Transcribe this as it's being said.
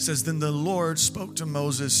It says, then the Lord spoke to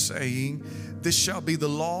Moses, saying, this shall be the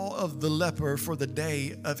law of the leper for the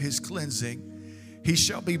day of his cleansing. He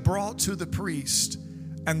shall be brought to the priest,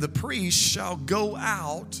 and the priest shall go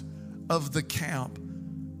out of the camp.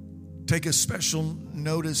 Take a special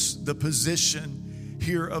notice, the position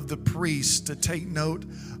here of the priest, to take note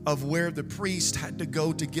of where the priest had to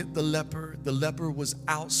go to get the leper. The leper was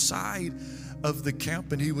outside of the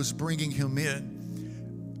camp, and he was bringing him in.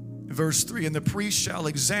 Verse 3, and the priest shall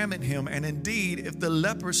examine him, and indeed, if the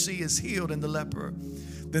leprosy is healed in the leper,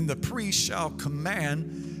 then the priest shall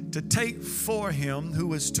command to take for him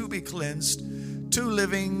who is to be cleansed 2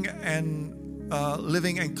 living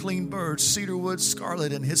and clean birds, cedar wood,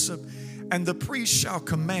 scarlet, and hyssop. And the priest shall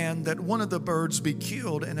command that one of the birds be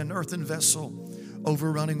killed in an earthen vessel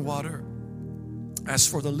over running water. As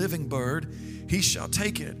for the living bird, he shall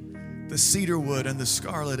take it, the cedar wood and the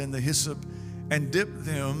scarlet and the hyssop, and dip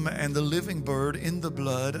them and the living bird in the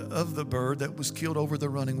blood of the bird that was killed over the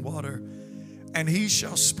running water. And he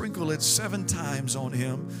shall sprinkle it 7 times on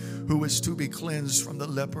him who is to be cleansed from the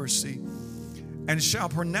leprosy, and shall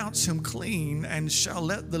pronounce him clean, and shall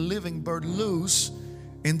let the living bird loose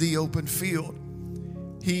in the open field.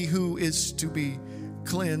 He who is to be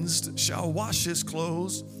cleansed shall wash his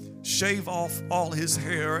clothes, shave off all his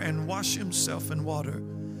hair, and wash himself in water,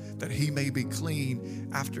 that he may be clean.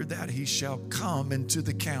 After that he shall come into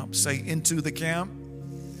the camp. Say, into the camp.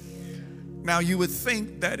 Now you would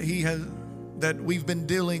think that we've been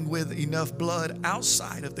dealing with enough blood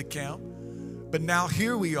outside of the camp, but now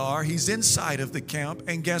here we are, he's inside of the camp,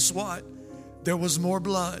 and guess what? There was more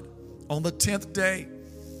blood. On the 10th day,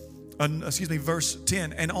 verse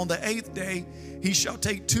 10, and on the 8th day he shall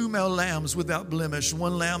take 2 male lambs without blemish,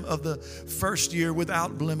 1 lamb of the first year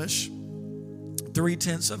without blemish,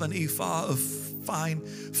 3/10 of an ephah of fine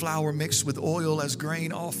flour mixed with oil as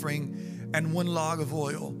grain offering, and 1 log of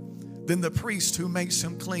oil. Then the priest who makes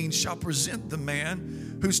him clean shall present the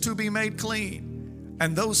man who's to be made clean,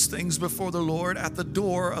 and those things before the Lord at the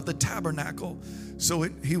door of the tabernacle. So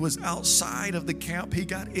he was outside of the camp. He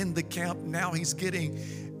got in the camp. Now he's getting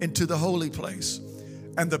into the holy place.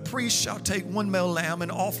 And the priest shall take 1 male lamb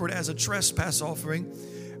and offer it as a trespass offering,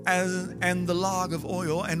 and the log of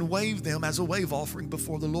oil, and wave them as a wave offering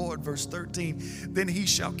before the Lord. Verse 13, then he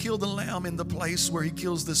shall kill the lamb in the place where he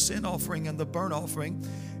kills the sin offering and the burnt offering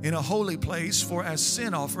in a holy place. For as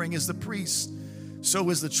sin offering is the priest, so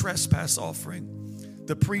is the trespass offering.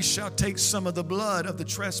 The priest shall take some of the blood of the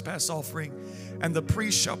trespass offering, and the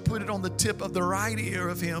priest shall put it on the tip of the right ear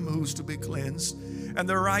of him who's to be cleansed, and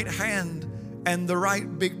the right hand, and the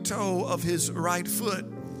right big toe of his right foot.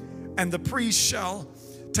 And the priest shall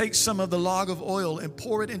take some of the log of oil and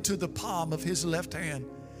pour it into the palm of his left hand.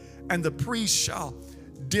 And the priest shall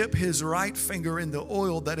dip his right finger in the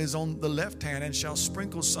oil that is on the left hand, and shall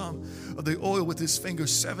sprinkle some of the oil with his finger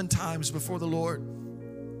 7 times before the Lord.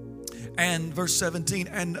 And verse 17,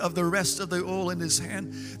 and of the rest of the oil in his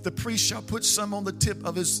hand, the priest shall put some on the tip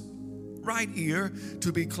of his right ear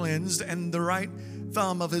to be cleansed, and the right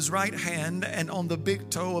thumb of his right hand, and on the big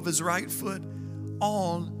toe of his right foot,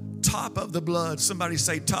 on top of the blood. Somebody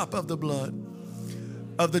say, top of the blood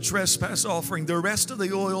of the trespass offering. The rest of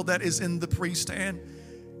the oil that is in the priest's hand,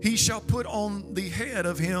 he shall put on the head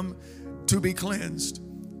of him to be cleansed.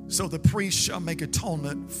 So the priest shall make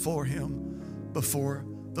atonement for him before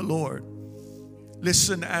the Lord.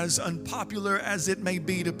 Listen, as unpopular as it may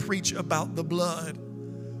be to preach about the blood,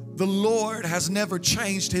 the Lord has never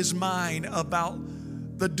changed his mind about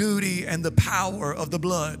the duty and the power of the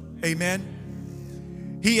blood. Amen.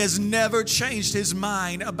 He has never changed his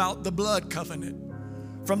mind about the blood covenant.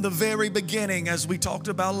 From the very beginning, as we talked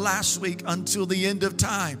about last week, until the end of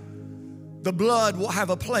time, the blood will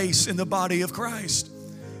have a place in the body of Christ.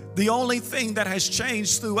 The only thing that has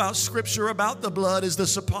changed throughout Scripture about the blood is the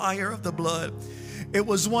supplier of the blood. It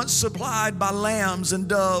was once supplied by lambs and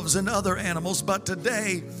doves and other animals, but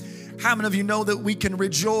today, how many of you know that we can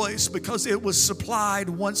rejoice because it was supplied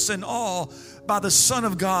once and all by the Son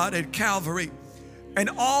of God at Calvary? And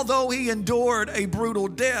although he endured a brutal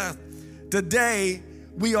death, today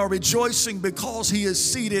we are rejoicing because he is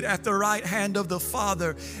seated at the right hand of the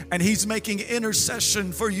Father, and he's making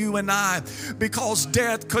intercession for you and I, because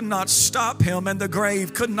death could not stop him and the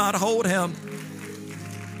grave could not hold him.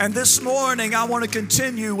 And this morning I want to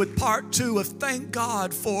continue with part 2 of thank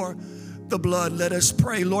God for the blood. Let us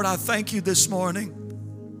pray. Lord, I thank you this morning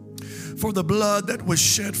for the blood that was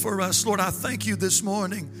shed for us. Lord, I thank you this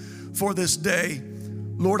morning for this day.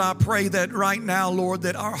 Lord, I pray that right now, Lord,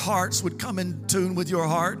 that our hearts would come in tune with your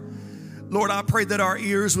heart. Lord, I pray that our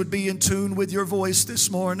ears would be in tune with your voice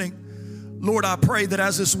this morning. Lord, I pray that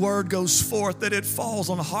as this word goes forth, that it falls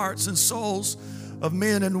on hearts and souls of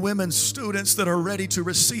men and women, students that are ready to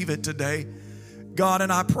receive it today. God,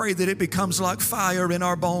 and I pray that it becomes like fire in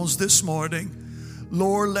our bones this morning.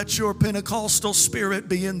 Lord, let your Pentecostal spirit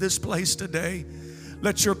be in this place today.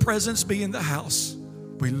 Let your presence be in the house.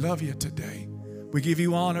 We love you today. We give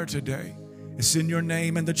you honor today. It's in your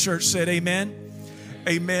name. And the church said amen,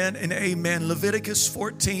 amen, and amen. Leviticus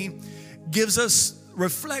 14 gives us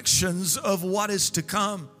reflections of what is to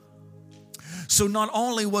come. So not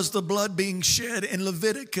only was the blood being shed in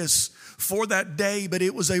Leviticus for that day, but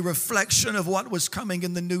it was a reflection of what was coming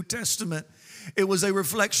in the New Testament. It was a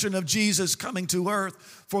reflection of Jesus coming to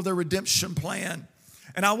earth for the redemption plan.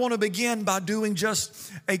 And I want to begin by doing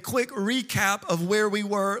just a quick recap of where we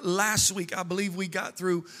were last week. I believe we got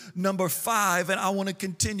through number 5, and I want to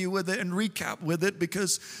continue with it and recap with it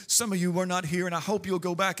because some of you were not here, and I hope you'll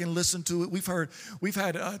go back and listen to it. We've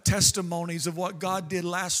had testimonies of what God did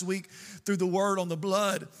last week through the word on the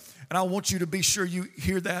blood. And I want you to be sure you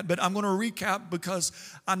hear that. But I'm going to recap because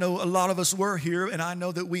I know a lot of us were here, and I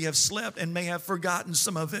know that we have slept and may have forgotten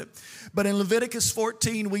some of it. But in Leviticus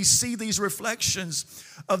 14, we see these reflections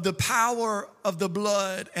of the power of the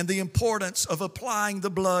blood and the importance of applying the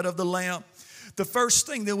blood of the Lamb. The first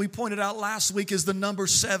thing that we pointed out last week is the number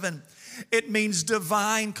 7. It means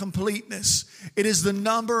divine completeness. It is the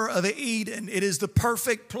number of Eden. It is the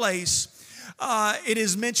perfect place. It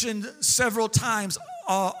is mentioned several times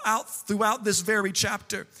out throughout this very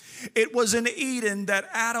chapter. It was in Eden that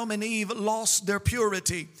Adam and Eve lost their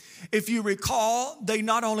purity. If you recall, they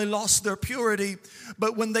not only lost their purity,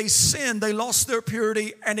 but when they sinned, they lost their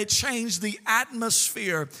purity, and it changed the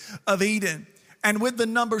atmosphere of Eden. And with the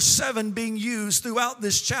number 7 being used throughout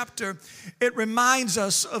this chapter, it reminds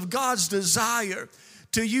us of God's desire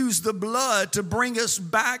to use the blood to bring us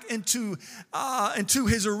back into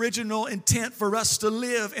his original intent for us to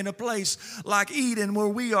live in a place like Eden where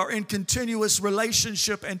we are in continuous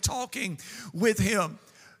relationship and talking with him.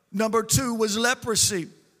 Number 2 was leprosy.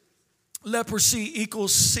 Leprosy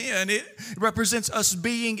equals sin. It represents us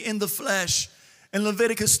being in the flesh. In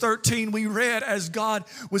Leviticus 13, we read as God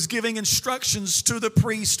was giving instructions to the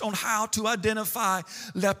priest on how to identify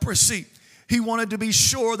leprosy. He wanted to be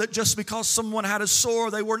sure that just because someone had a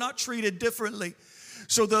sore, they were not treated differently.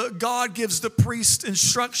 So God gives the priest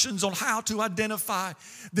instructions on how to identify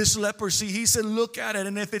this leprosy. He said, look at it,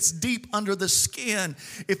 and if it's deep under the skin,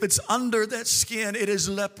 if it's under that skin, it is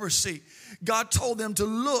leprosy. God told them to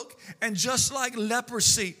look, and just like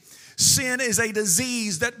leprosy, sin is a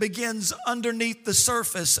disease that begins underneath the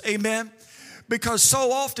surface. Amen. Because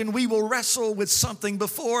so often we will wrestle with something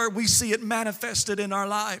before we see it manifested in our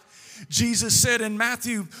life. Jesus said in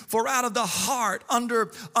Matthew, for out of the heart, under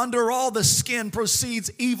all the skin proceeds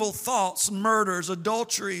evil thoughts, murders,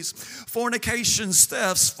 adulteries, fornications,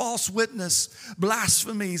 thefts, false witness,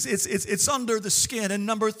 blasphemies. It's under the skin. And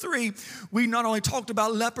number 3, we not only talked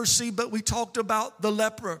about leprosy, but we talked about the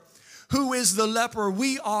leper. Who is the leper?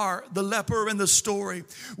 We are the leper in the story.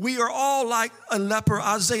 We are all like a leper.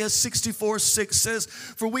 Isaiah 64:6 says,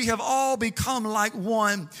 for we have all become like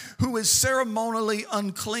one who is ceremonially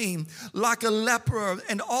unclean, like a leper,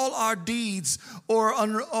 and all our deeds or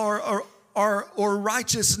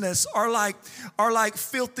righteousness are like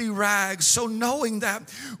filthy rags. So knowing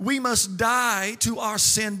that we must die to our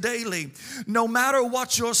sin daily, no matter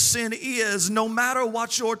what your sin is, no matter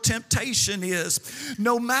what your temptation is,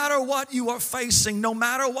 no matter what you are facing, no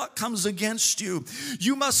matter what comes against you,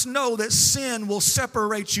 you must know that sin will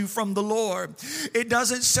separate you from the Lord. It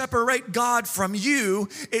doesn't separate God from you,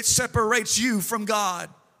 it separates you from God.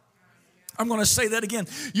 I'm going to say that again.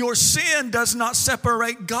 Your sin does not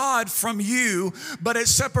separate God from you, but it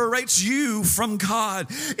separates you from God.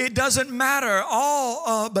 It doesn't matter.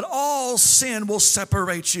 But all sin will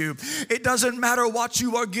separate you. It doesn't matter what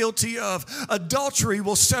you are guilty of. Adultery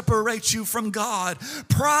will separate you from God.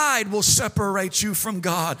 Pride will separate you from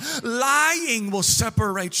God. Lying will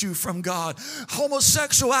separate you from God.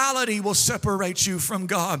 Homosexuality will separate you from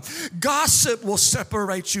God. Gossip will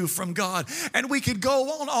separate you from God. And we could go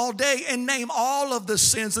on all day and name all of the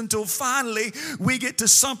sins until finally we get to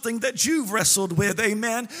something that you've wrestled with.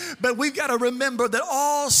 Amen. But we've got to remember that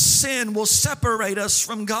all sin will separate us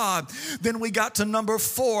from God. Then we got to number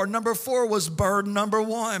 4. Number 4 was burden number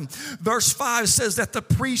 1. Verse 5 says that the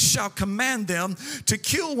priest shall command them to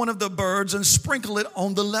kill one of the birds and sprinkle it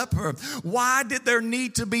on the leper. Why did there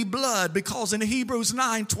need to be blood? Because in Hebrews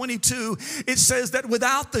 9:22 it says that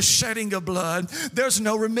without the shedding of blood, there's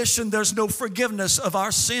no remission, there's no forgiveness of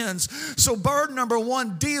our sins. So bird number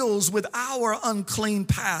one deals with our unclean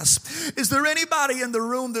past. Is there anybody in the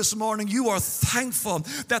room this morning, you are thankful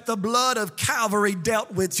that the blood of Calvary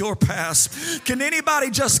dealt with your past? Can anybody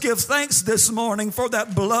just give thanks this morning for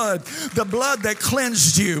that blood, the blood that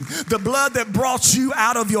cleansed you, the blood that brought you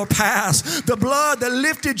out of your past, the blood that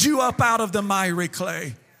lifted you up out of the miry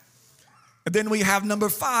clay? And then we have number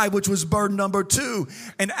 5, which was bird number 2.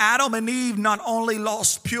 And Adam and Eve not only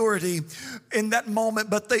lost purity in that moment,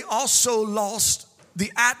 but they also lost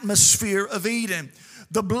the atmosphere of Eden.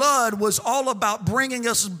 The blood was all about bringing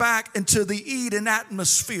us back into the Eden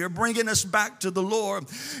atmosphere, bringing us back to the Lord.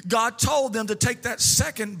 God told them to take that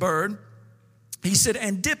second bird. He said,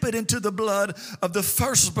 and dip it into the blood of the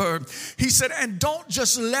first bird. He said, and don't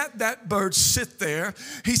just let that bird sit there.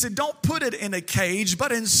 He said, don't put it in a cage,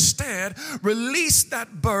 but instead release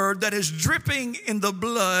that bird that is dripping in the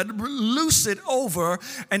blood, loose it over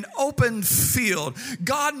an open field.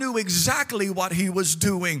 God knew exactly what he was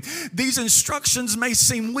doing. These instructions may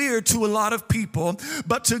seem weird to a lot of people,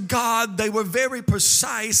 but to God, they were very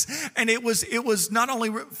precise. And it was not only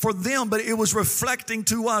for them, but it was reflecting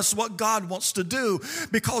to us what God wants to do.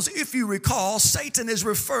 Because if you recall, Satan is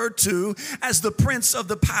referred to as the prince of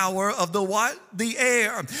the power of the what? The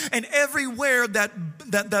air. And everywhere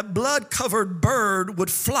that blood-covered bird would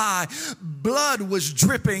fly, blood was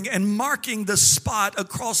dripping and marking the spot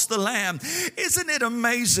across the land. Isn't it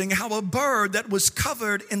amazing how a bird that was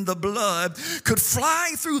covered in the blood could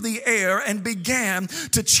fly through the air and began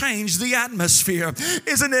to change the atmosphere?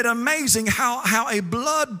 Isn't it amazing how a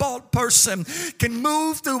blood-bought person can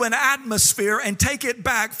move through an atmosphere and take it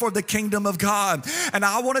back for the kingdom of God? And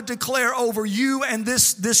I want to declare over you and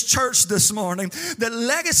this church this morning that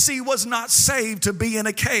Legacy was not saved to be in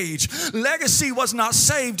a cage. Legacy was not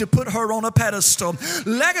saved to put her on a pedestal.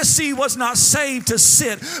 Legacy was not saved to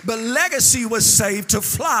sit, but Legacy was saved to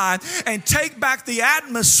fly and take back the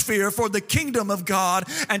atmosphere for the kingdom of God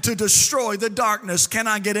and to destroy the darkness. Can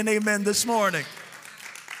I get an amen this morning?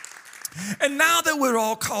 And now that we're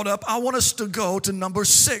all caught up, I want us to go to number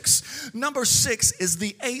 6. Number 6 is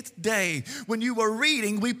the 8th day. When you were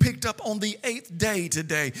reading, we picked up on the 8th day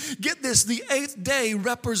today. Get this, the 8th day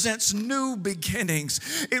represents new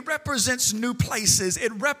beginnings. It represents new places.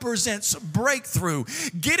 It represents breakthrough,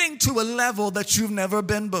 getting to a level that you've never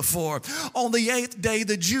been before. On the 8th day,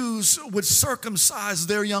 the Jews would circumcise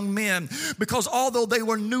their young men because although they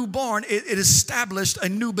were newborn, it established a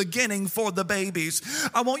new beginning for the babies.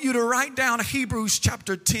 I want you to write down Hebrews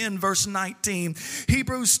chapter 10, verse 19.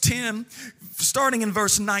 Hebrews 10, starting in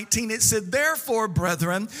verse 19, it said, therefore,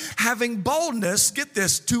 brethren, having boldness, get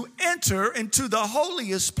this, to enter into the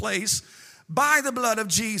holiest place by the blood of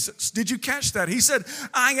Jesus. Did you catch that? He said,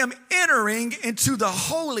 I am entering into the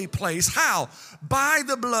holy place. How? By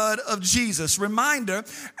the blood of Jesus. Reminder,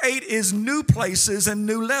 8 is new places and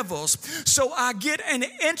new levels. So I get an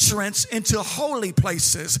entrance into holy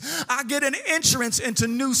places. I get an entrance into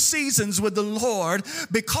new seasons with the Lord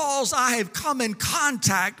because I have come in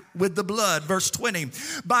contact with the blood. Verse 20,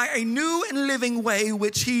 by a new and living way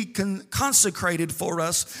which he consecrated for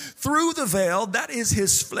us through the veil, that is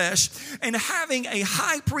his flesh, and having a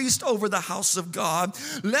high priest over the house of God,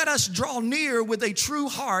 let us draw near with a true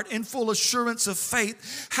heart in full assurance of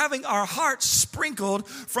faith, having our hearts sprinkled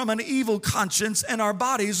from an evil conscience and our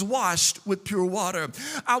bodies washed with pure water.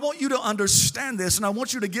 I want you to understand this, and I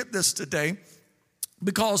want you to get this today.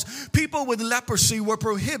 Because people with leprosy were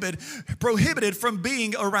prohibited from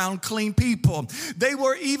being around clean people. They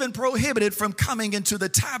were even prohibited from coming into the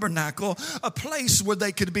tabernacle, a place where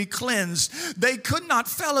they could be cleansed. They could not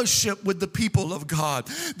fellowship with the people of God.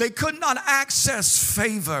 They could not access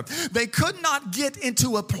favor. They could not get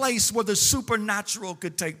into a place where the supernatural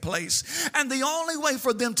could take place. And the only way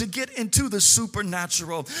for them to get into the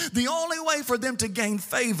supernatural, the only way for them to gain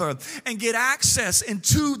favor and get access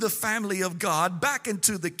into the family of God, back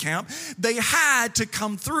into the camp, they had to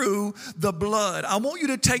come through the blood. I want you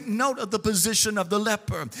to take note of the position of the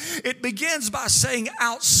leper. It begins by saying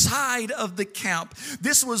outside of the camp.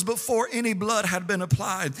 This was before any blood had been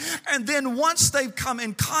applied. And then once they've come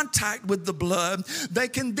in contact with the blood, they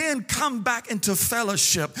can then come back into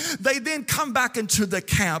fellowship. They then come back into the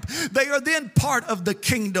camp. They are then part of the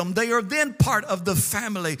kingdom. They are then part of the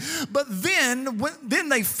family. But then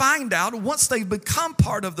they find out once they become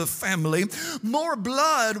part of the family, more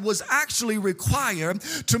blood was actually required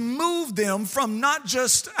to move them from not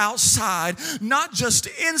just outside, not just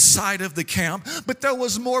inside of the camp, but there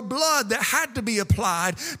was more blood that had to be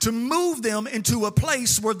applied to move them into a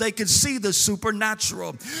place where they could see the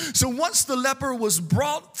supernatural. So once the leper was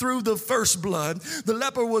brought through the first blood, the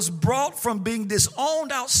leper was brought from being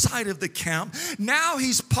disowned outside of the camp. Now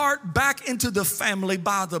he's part back into the family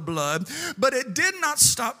by the blood. But it did not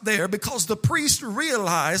stop there, because the priest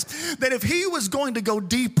realized that if he was going to go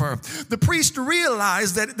deeper, the priest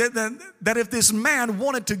realized that if this man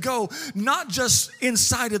wanted to go not just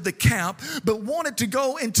inside of the camp, but wanted to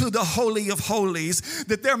go into the Holy of Holies,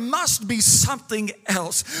 that there must be something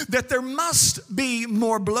else, that there must be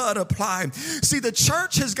more blood applied. See, the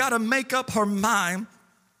church has got to make up her mind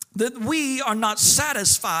that we are not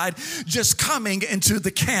satisfied just coming into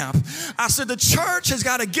the camp. I said the church has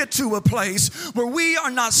got to get to a place where we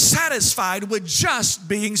are not satisfied with just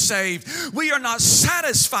being saved. We are not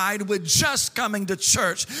satisfied with just coming to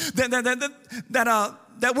church.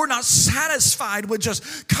 That we're not satisfied with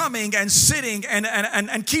just coming and sitting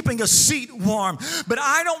and keeping a seat warm. But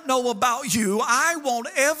I don't know about you. I want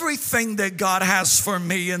everything that God has for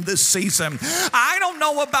me in this season. I don't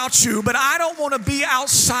know about you, but I don't want to be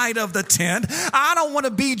outside of the tent. I don't want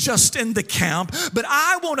to be just in the camp, but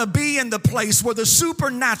I want to be in the place where the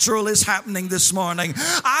supernatural is happening this morning.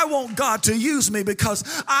 I want God to use me, because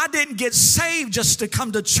I didn't get saved just to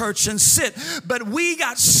come to church and sit, but we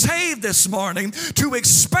got saved this morning to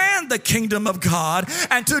expand the kingdom of God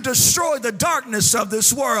and to destroy the darkness of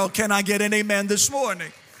this world. Can I get an amen this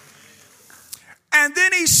morning? And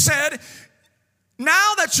then he said,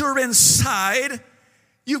 now that you're inside,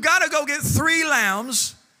 you've got to go get 3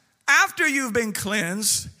 lambs after you've been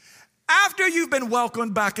cleansed, after you've been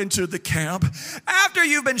welcomed back into the camp, after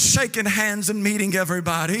you've been shaking hands and meeting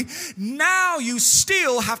everybody. Now you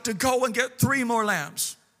still have to go and get 3 more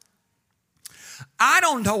lambs. I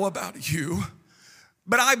don't know about you,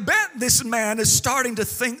 but I bet this man is starting to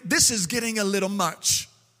think this is getting a little much.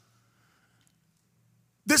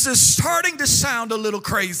 This is starting to sound a little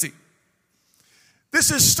crazy.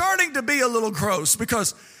 This is starting to be a little gross,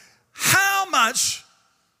 because how much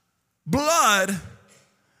blood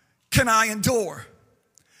can I endure?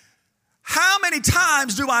 How many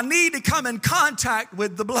times do I need to come in contact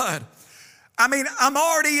with the blood? I mean, I'm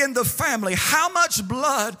already in the family. How much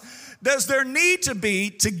blood does there need to be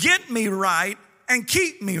to get me right and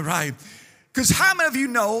keep me right? Because how many of you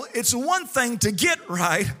know it's one thing to get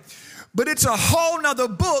right, but it's a whole nother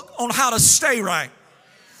book on how to stay right.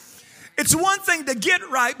 It's one thing to get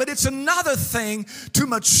right, but it's another thing to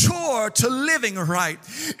mature to living right.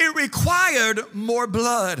 It required more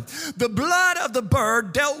blood. The blood of the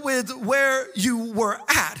bird dealt with where you were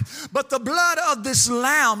at, but the blood of this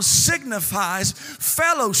lamb signifies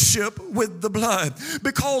fellowship with the blood.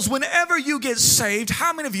 Because whenever you get saved,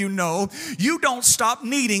 how many of you know you don't stop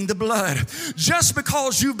needing the blood? Just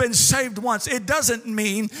because you've been saved once, it doesn't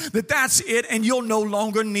mean that that's it and you'll no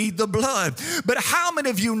longer need the blood. But how many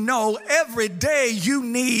of you know every day you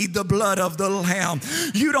need the blood of the Lamb?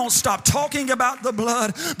 You don't stop talking about the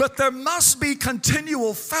blood, but there must be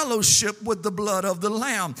continual fellowship with the blood of the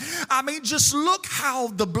Lamb. I mean, just look how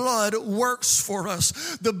the blood works for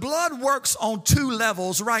us. The blood works on 2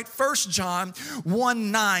 levels, right? 1 John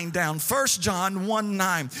 1:9 down. 1 John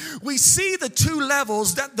 1:9. We see the 2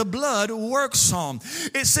 levels that the blood works on.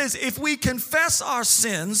 It says, if we confess our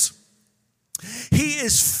sins, He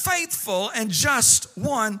is faithful and just,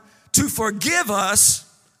 1, to forgive us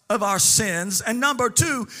of our sins, and number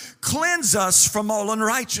 2, cleanse us from all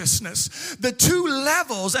unrighteousness. The 2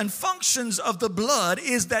 levels and functions of the blood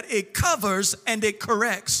is that it covers and it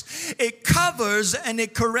corrects. It covers and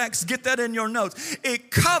it corrects. Get that in your notes.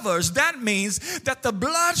 It covers. That means that the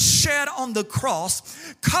blood shed on the cross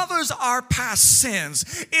covers our past sins.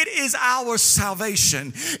 It is our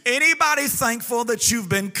salvation. Anybody thankful that you've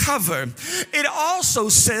been covered? It also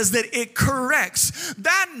says that it corrects.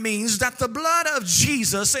 That means that the blood of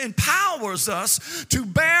Jesus empowers us to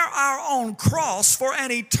bear our own cross for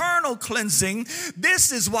an eternal cleansing.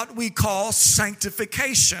 This is what we call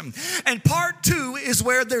sanctification. And part 2 is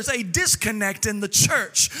where there's a disconnect in the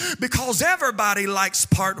church, because everybody likes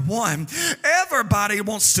part 1. Everybody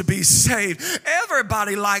wants to be saved.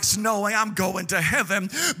 Everybody likes knowing I'm going to heaven.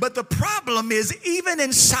 But the problem is, even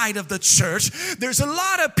inside of the church, there's a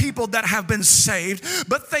lot of people that have been saved,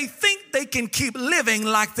 but they think they can keep living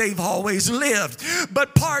like they've always lived.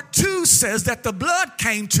 But part 2 says that the blood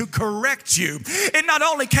came to correct you. It not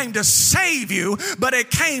only came to save you, but it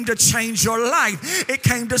came to change your life. It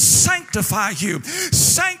came to sanctify you.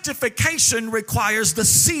 Sanctification requires the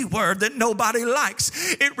C word that nobody likes.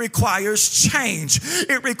 It requires change.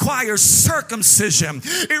 It requires circumcision.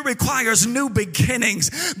 It requires new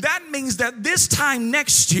beginnings. That means that this time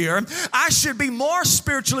next year, I should be more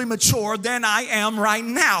spiritually mature than I am right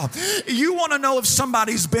now. You want to know if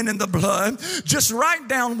somebody's been in the blood? Just write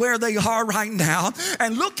down down where they are right now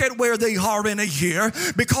and look at where they are in a year,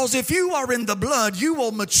 because if you are in the blood, you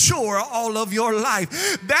will mature all of your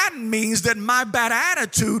life. That means that my bad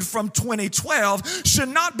attitude from 2012 should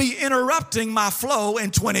not be interrupting my flow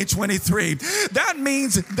in 2023. That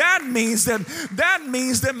means that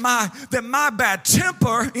my bad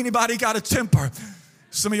temper, anybody got a temper?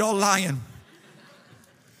 Some of y'all lying.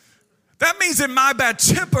 That means that my bad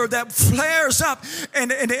temper that flares up in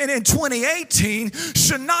 2018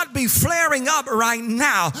 should not be flaring up right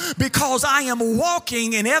now, because I am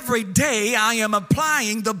walking and every day I am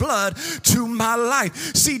applying the blood to my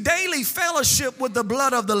life. See, daily fellowship with the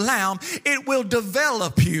blood of the Lamb, it will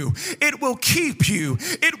develop you. It will keep you.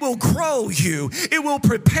 It will grow you. It will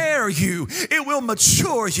prepare you. It will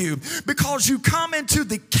mature you, because you come into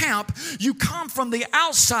the camp, you come from the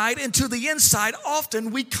outside into the inside.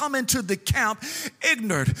 Often we come into the camp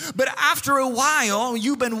ignorant, but after a while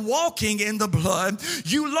you've been walking in the blood,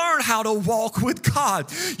 you learn how to walk with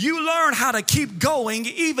God. You learn how to keep going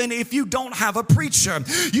even if you don't have a preacher.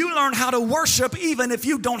 You learn how to worship even if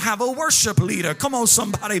you don't have a worship leader. Come on,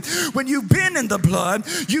 somebody. When you've been in the blood,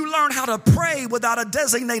 you learn how to pray without a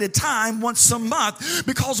designated time once a month,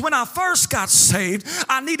 because when I first got saved,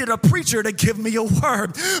 I needed a preacher to give me a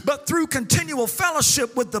word. But through continual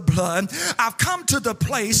fellowship with the blood, I've come to the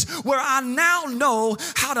place where I now know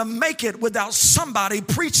how to make it without somebody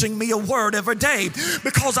preaching me a word every day,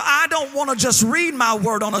 because I don't want to just read my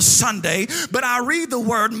word on a Sunday, but I read the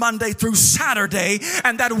word Monday through Saturday,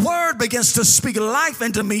 and that word begins to speak life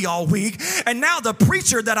into me all week. And now the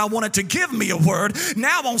preacher that I wanted to give me a word,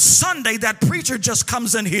 now on Sunday that preacher just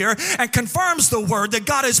comes in here and confirms the word that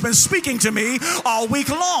God has been speaking to me all week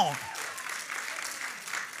long.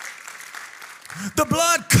 The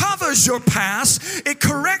blood covers your past, it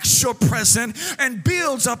corrects your present, and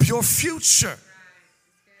builds up your future.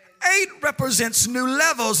 8 represents new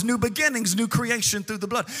levels, new beginnings, new creation through the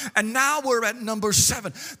blood. And now we're at number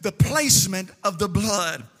 7, the placement of the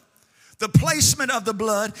blood. The placement of the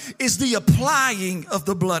blood is the applying of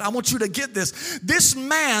the blood. I want you to get this. This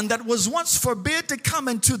man that was once forbid to come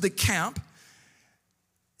into the camp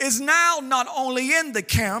is now not only in the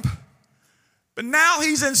camp, but now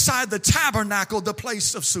he's inside the tabernacle, the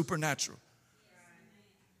place of supernatural.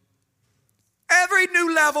 Every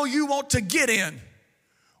new level you want to get in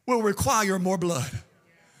will require more blood.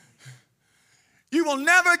 You will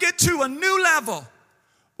never get to a new level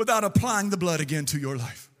without applying the blood again to your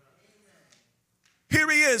life. Here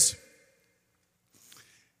he is.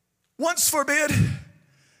 Once forbid,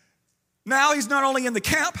 now he's not only in the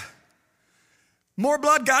camp, more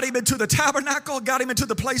blood got him into the tabernacle, got him into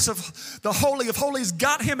the place of the Holy of Holies,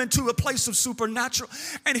 got him into a place of supernatural.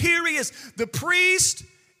 And here he is. The priest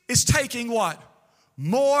is taking what?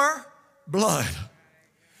 More blood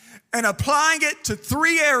and applying it to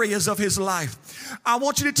 3 areas of his life. I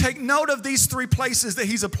want you to take note of these 3 places that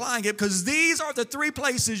he's applying it, because these are the 3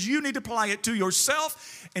 places you need to apply it to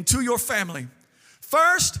yourself and to your family.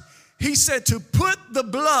 First, he said to put the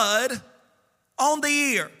blood on the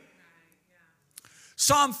ear.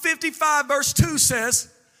 Psalm 55 verse 2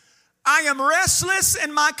 says, I am restless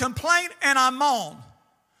in my complaint and I moan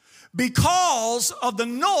because of the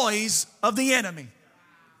noise of the enemy.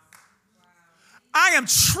 I am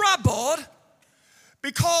troubled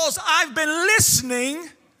because I've been listening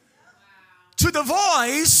to the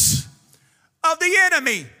voice of the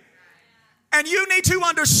enemy. And you need to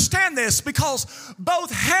understand this, because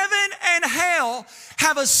both heaven and hell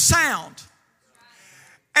have a sound.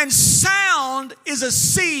 And sound is a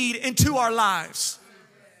seed into our lives.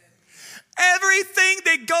 Everything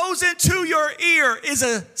that goes into your ear is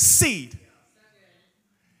a seed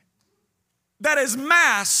that is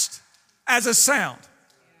masked as a sound.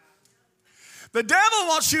 The devil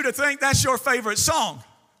wants you to think that's your favorite song,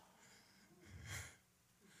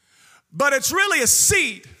 but it's really a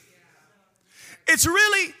seed. It's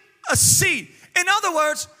really a seed. In other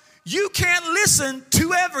words, you can't listen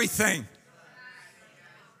to everything.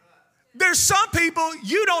 There's some people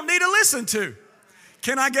you don't need to listen to.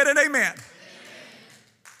 Can I get an amen?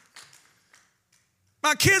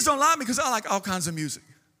 My kids don't like me because I like all kinds of music.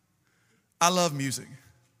 I love music.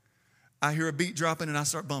 I hear a beat dropping and I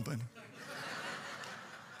start bumping.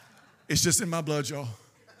 It's just in my blood, y'all.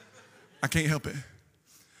 I can't help it.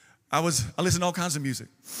 I listen to all kinds of music.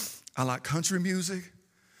 I like country music.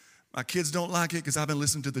 My kids don't like it because I've been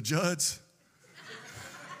listening to the Judds.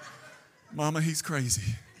 Mama, he's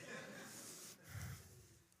crazy.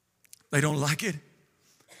 They don't like it.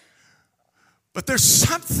 But there's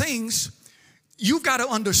some things you've got to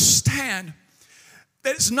understand,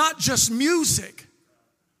 that it's not just music,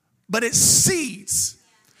 but it's seeds.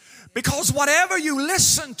 Because whatever you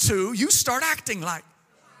listen to, you start acting like.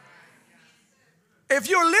 If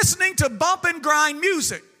you're listening to bump and grind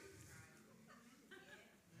music,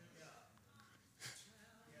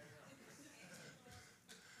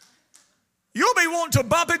 you'll be wanting to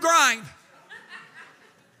bump and grind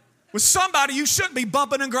with somebody you shouldn't be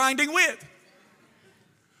bumping and grinding with.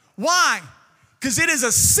 Why? Because it is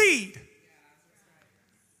a seed.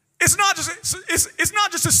 It's not just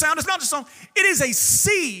a sound, it's not just a song. It is a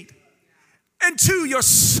seed into your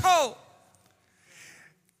soul.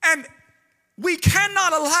 And we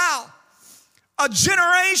cannot allow a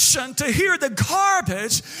generation to hear the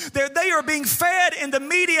garbage that they are being fed in the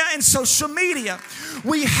media and social media.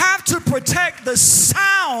 We have to protect the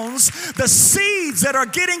sounds, the seeds that are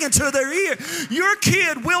getting into their ear. Your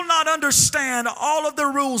kid will not understand all of the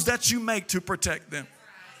rules that you make to protect them.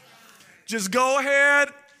 Just go ahead.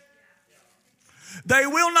 They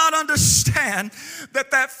will not understand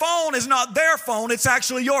that phone is not their phone, it's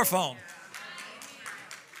actually your phone.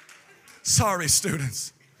 Sorry,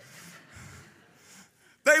 students.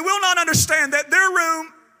 They will not understand that their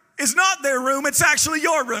room is not their room, it's actually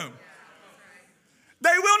your room.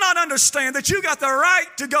 They will not understand that you got the right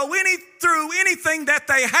to go through anything that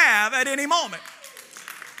they have at any moment.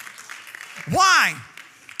 Why?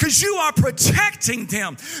 Because you are protecting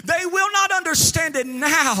them. They will not understand it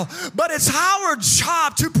now, but it's our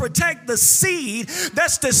job to protect the seed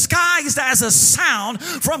that's disguised as a sound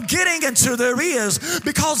from getting into their ears,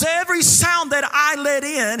 because every sound that I let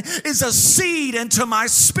in is a seed into my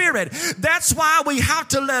spirit. That's why we have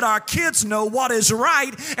to let our kids know what is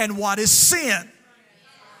right and what is sin.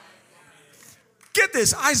 Get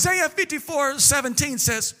this, Isaiah 54:17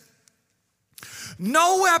 says,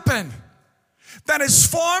 no weapon that is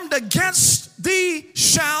formed against thee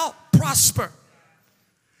shall prosper.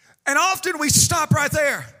 And often we stop right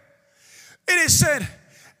there. It is said,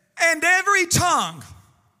 and every tongue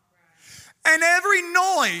and every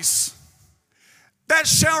noise that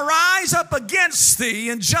shall rise up against thee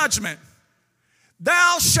in judgment,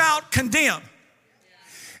 thou shalt condemn.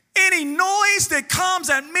 Any noise that comes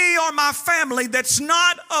at me or my family that's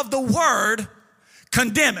not of the word,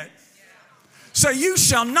 condemn it. So you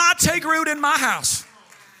shall not take root in my house.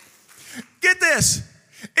 Get this.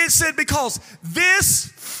 It said, because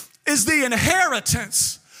this is the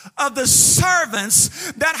inheritance of the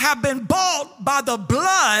servants that have been bought by the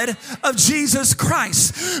blood of Jesus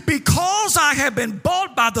Christ. Because I have been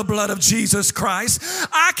bought by the blood of Jesus Christ,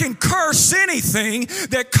 I can curse anything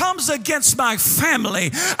that comes against my family.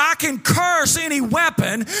 I can curse any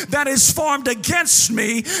weapon that is formed against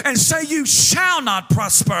me and say, you shall not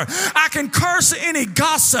prosper. I can curse any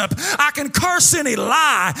gossip. I can curse any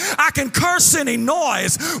lie. I can curse any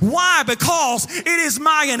noise. Why? Because it is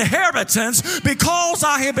my inheritance, because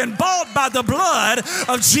I have been bought by the blood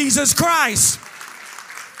of Jesus Christ.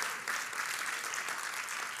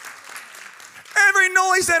 Every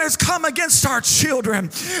noise that has come against our children,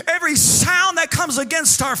 every sound that comes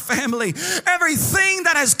against our family, everything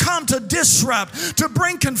that has come to disrupt, to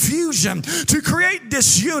bring confusion, to create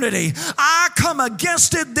disunity, I come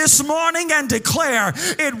against it this morning and declare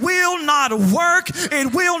it will not work,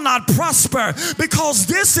 it will not prosper, because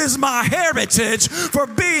this is my heritage for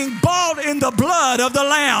being bought in the blood of the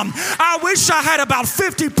Lamb. I wish I had about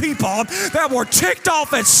 50 people that were ticked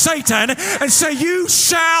off at Satan and say, you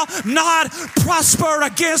shall not prosper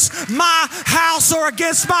against my house or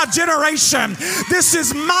against my generation. This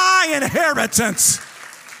is my inheritance.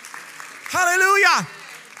 Hallelujah.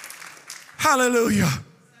 Hallelujah.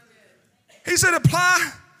 He said,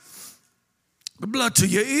 apply the blood to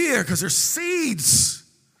your ear, because there's seeds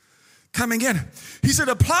coming in. He said,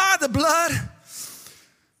 apply the blood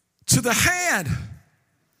to the hand.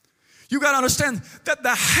 You got to understand that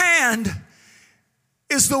the hand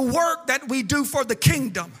is the work that we do for the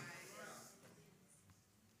kingdom.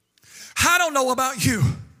 I don't know about you,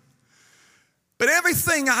 but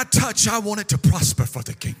everything I touch, I want it to prosper for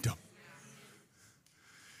the kingdom.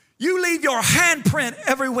 You leave your handprint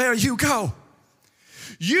everywhere you go.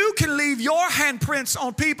 You can leave your handprints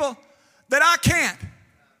on people that I can't.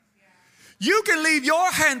 You can leave your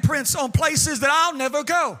handprints on places that I'll never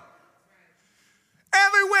go.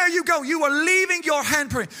 Everywhere you go, you are leaving your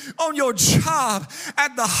handprint on your job,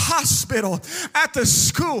 at the hospital, at the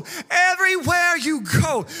school. Everywhere you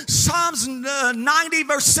go. Psalms 90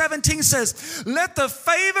 verse 17 says, let the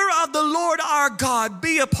favor of the Lord our God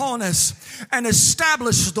be upon us and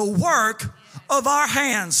establish the work of our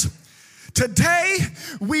hands. Today,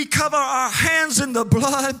 we cover our hands in the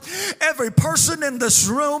blood, every person in this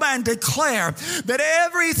room, and declare that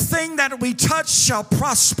everything that we touch shall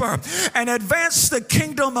prosper and advance the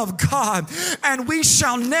kingdom of God, and we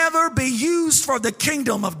shall never be used for the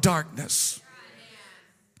kingdom of darkness.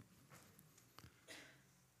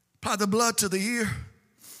 Apply the blood to the ear,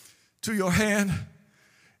 to your hand.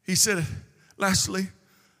 He said, lastly,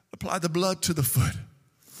 apply the blood to the foot.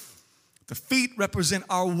 The feet represent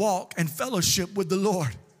our walk and fellowship with the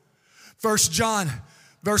Lord. 1 John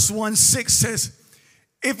verse 1:6 says,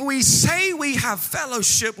 if we say we have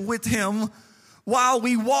fellowship with him while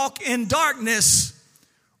we walk in darkness,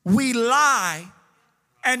 we lie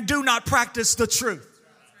and do not practice the truth.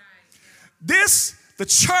 The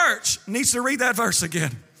church needs to read that verse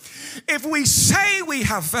again. If we say we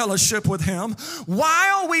have fellowship with him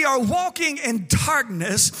while we are walking in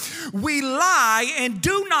darkness, we lie and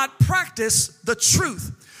do not practice the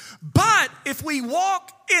truth. But if we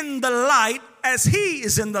walk in the light as he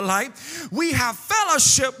is in the light, we have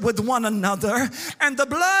fellowship with one another, and the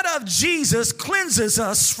blood of Jesus cleanses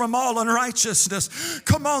us from all unrighteousness.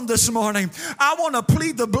 Come on this morning. I want to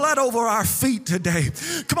plead the blood over our feet today.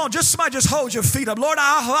 Come on, somebody just hold your feet up. Lord,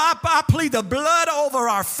 I plead the blood over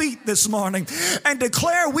our feet this morning and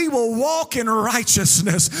declare we will walk in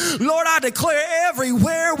righteousness. Lord, I declare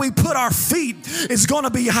everywhere we put our feet is going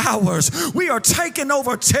to be ours. We are taking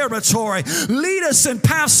over territory. Lead us in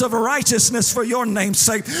paths of righteousness for your name's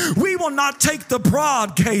sake. We will not take the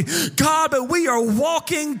broad gate, God, but we are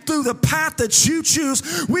walking through the path that you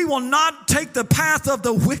choose. We will not take the path of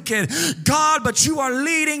the wicked, God, but you are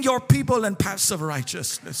leading your people in paths of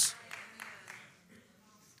righteousness.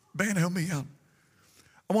 Man, help me out.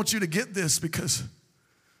 I want you to get this, because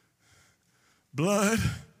blood.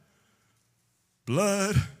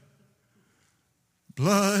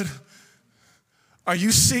 Are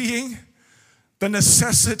you seeing the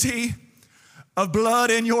necessity of blood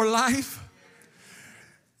in your life?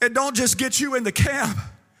 It don't just get you in the camp.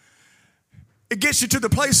 It gets you to the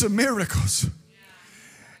place of miracles.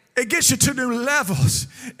 It gets you to new levels.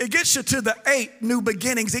 It gets you to the 8 new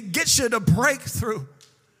beginnings. It gets you to breakthrough.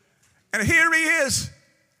 And here he is.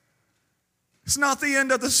 It's not the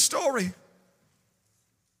end of the story.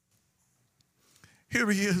 Here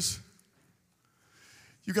he is.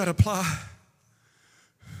 You got to apply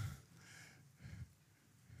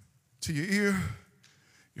to your ear,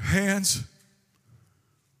 your hands,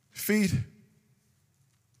 feet.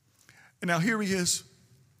 And now here he is.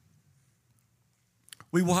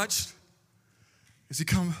 We watched as he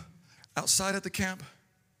come outside of the camp,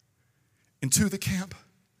 into the camp,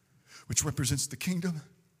 which represents the kingdom.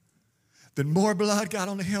 Then more blood got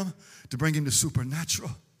onto him to bring him to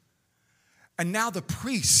supernatural. And now the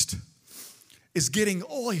priest is getting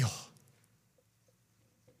oil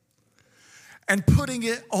and putting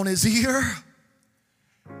it on his ear,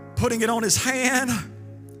 putting it on his hand,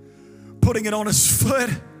 putting it on his foot.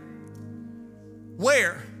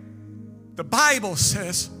 Where? The Bible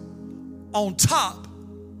says on top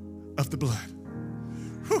of the blood.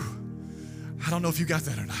 Whew. I don't know if you got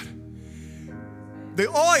that or not. The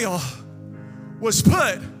oil was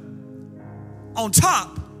put on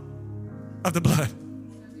top of the blood.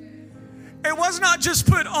 It was not just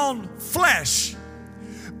put on flesh,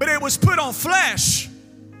 but it was put on flesh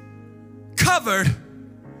covered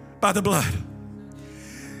by the blood.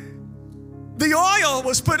 The oil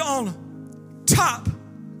was put on top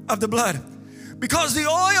of the blood because the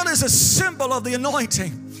oil is a symbol of the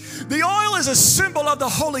anointing. The oil is a symbol of the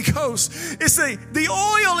Holy Ghost. The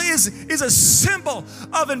oil is a symbol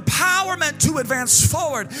of empowerment to advance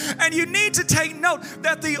forward. And you need to take note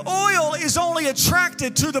that the oil is only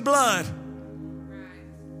attracted to the blood.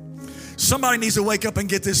 Somebody needs to wake up and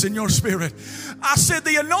get this in your spirit. I said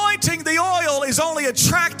the anointing, the oil is only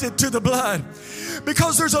attracted to the blood.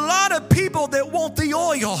 Because there's a lot of people that want the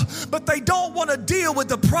oil, but they don't want to deal with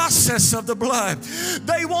the process of the blood.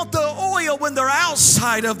 They want the oil when they're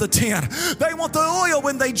outside of the tent. They want the oil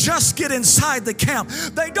when they just get inside the camp.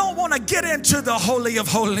 They don't want to get into the Holy of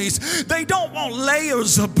Holies. They don't want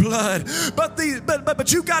layers of blood. But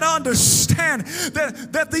you got to understand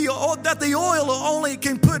that the oil only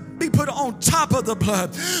can be put on top of the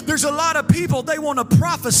blood. There's a lot of people, they want to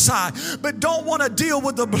prophesy, but don't want to deal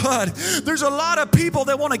with the blood. There's a lot of people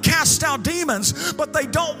that want to cast out demons, but they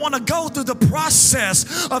don't want to go through the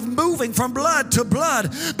process of moving from blood to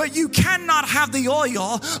blood. But you cannot have the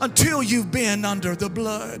oil until you've been under the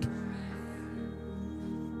blood.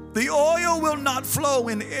 The oil will not flow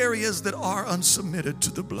in areas that are unsubmitted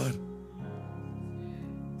to the blood.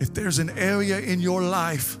 If there's an area in your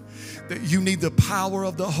life that you need the power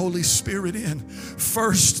of the Holy Spirit in,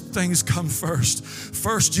 first things come first.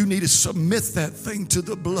 First, you need to submit that thing to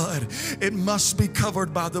the blood. It must be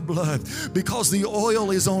covered by the blood, because the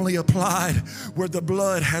oil is only applied where the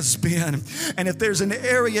blood has been. And if there's an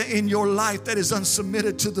area in your life that is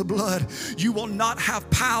unsubmitted to the blood, you will not have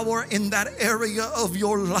power in that area of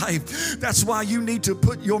your life. That's why you need to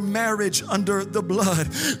put your marriage under the blood.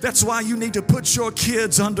 That's why you need to put your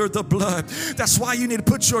kids under the blood. That's why you need to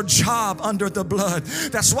put your job under the blood.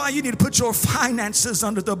 That's why you need to put your finances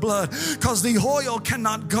under the blood, because the oil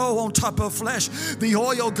cannot go on top of flesh. The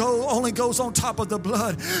oil only goes on top of the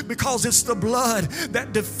blood, because it's the blood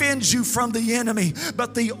that defends you from the enemy,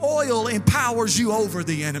 but the oil empowers you over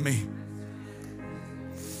the enemy.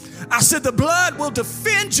 I said the blood will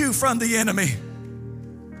defend you from the enemy.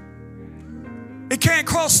 It can't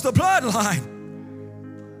cross the bloodline.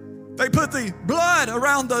 They put the blood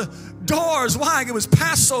around the doors. Why? It was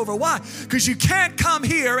Passover. Why? Because you can't come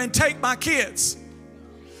here and take my kids.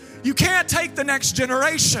 You can't take the next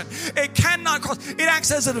generation. It cannot cross. It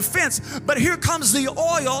acts as a defense. But here comes the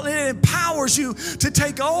oil, and it empowers you to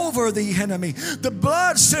take over the enemy. The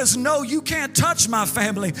blood says, no, you can't touch my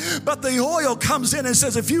family. But the oil comes in and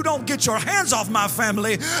says, if you don't get your hands off my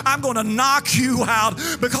family, I'm going to knock you out,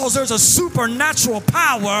 because there's a supernatural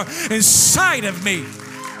power inside of me.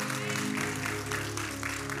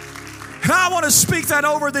 And I want to speak that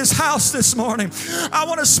over this house this morning. I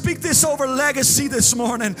want to speak this over Legacy this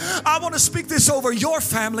morning. I want to speak this over your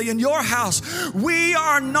family and your house. We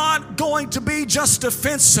are not going to be just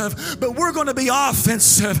defensive, but we're going to be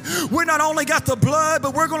offensive. We're not only got the blood,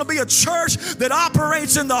 but we're going to be a church that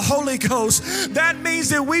operates in the Holy Ghost. That means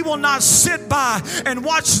that we will not sit by and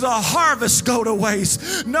watch the harvest go to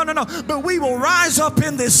waste. No. But we will rise up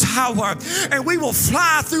in this hour, and we will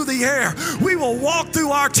fly through the air. We will walk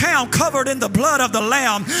through our town covered in the blood of the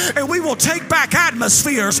Lamb, and we will take back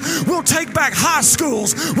atmospheres. We'll take back high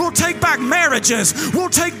schools. We'll take back marriages. We'll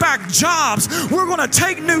take back jobs. We're going to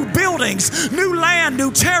take new buildings, new land,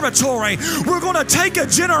 new territory. We're going to take a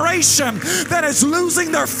generation that is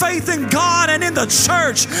losing their faith in God and in the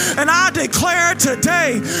church. And I declare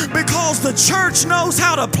today, because the church knows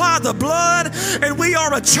how to apply the blood, and we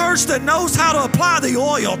are a church that knows how to apply the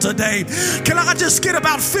oil today. Can I just get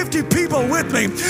about 50 people with me